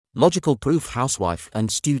Logical proof: housewife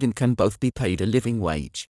and student can both be paid a living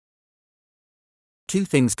wage. Two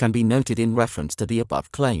things can be noted in reference to the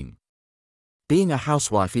above claim. Being a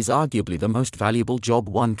housewife is arguably the most valuable job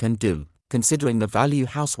one can do, considering the value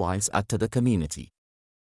housewives add to the community.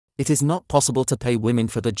 It is not possible to pay women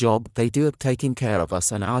for the job they do of taking care of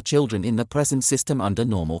us and our children in the present system under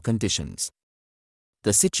normal conditions.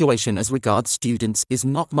 The situation as regards students is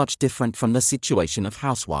not much different from the situation of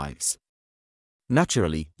housewives.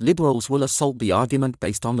 Naturally, liberals will assault the argument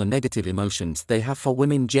based on the negative emotions they have for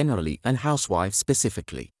women generally and housewives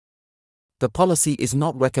specifically. The policy is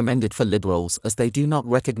not recommended for liberals as they do not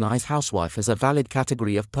recognize housewife as a valid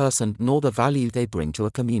category of person nor the value they bring to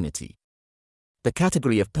a community. The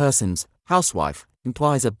category of persons, housewife,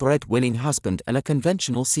 implies a bread-winning husband and a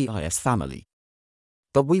conventional CIS family.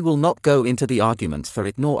 But we will not go into the arguments for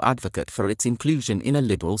it nor advocate for its inclusion in a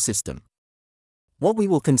liberal system. What we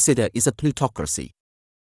will consider is a plutocracy.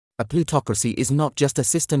 A plutocracy is not just a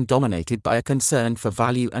system dominated by a concern for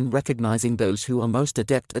value and recognizing those who are most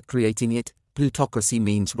adept at creating it. Plutocracy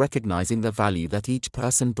means recognizing the value that each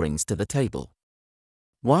person brings to the table.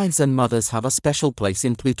 Wives and mothers have a special place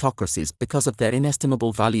in plutocracies because of their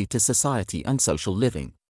inestimable value to society and social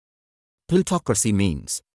living. Plutocracy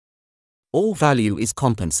means all value is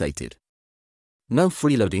compensated. No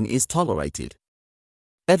freeloading is tolerated.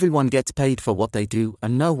 Everyone gets paid for what they do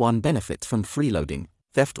and no one benefits from freeloading,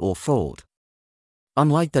 theft or fraud.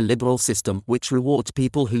 Unlike the liberal system which rewards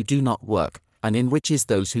people who do not work and enriches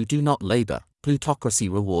those who do not labor, plutocracy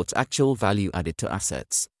rewards actual value added to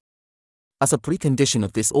assets. As a precondition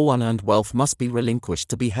of this, all unearned wealth must be relinquished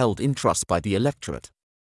to be held in trust by the electorate.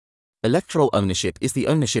 Electoral ownership is the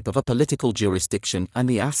ownership of a political jurisdiction and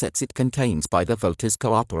the assets it contains by the voters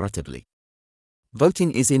cooperatively.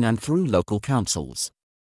 Voting is in and through local councils.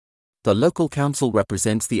 The local council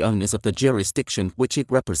represents the owners of the jurisdiction which it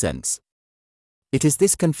represents. It is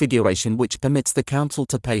this configuration which permits the council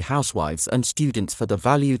to pay housewives and students for the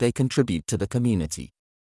value they contribute to the community.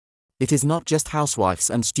 It is not just housewives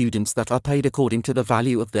and students that are paid according to the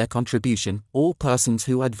value of their contribution. All persons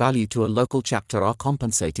who add value to a local chapter are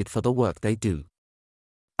compensated for the work they do.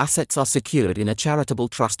 Assets are secured in a charitable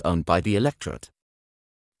trust owned by the electorate.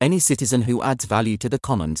 Any citizen who adds value to the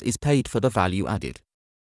commons is paid for the value added.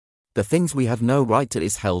 The things we have no right to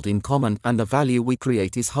is held in common and the value we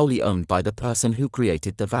create is wholly owned by the person who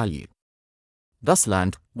created the value. Thus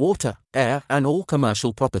land, water, air and all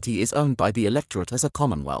commercial property is owned by the electorate as a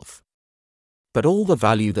commonwealth. But all the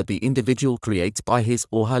value that the individual creates by his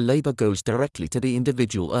or her labor goes directly to the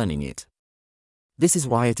individual earning it. This is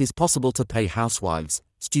why it is possible to pay housewives,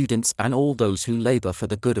 students and all those who labor for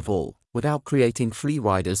the good of all, without creating free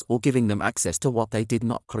riders or giving them access to what they did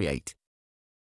not create.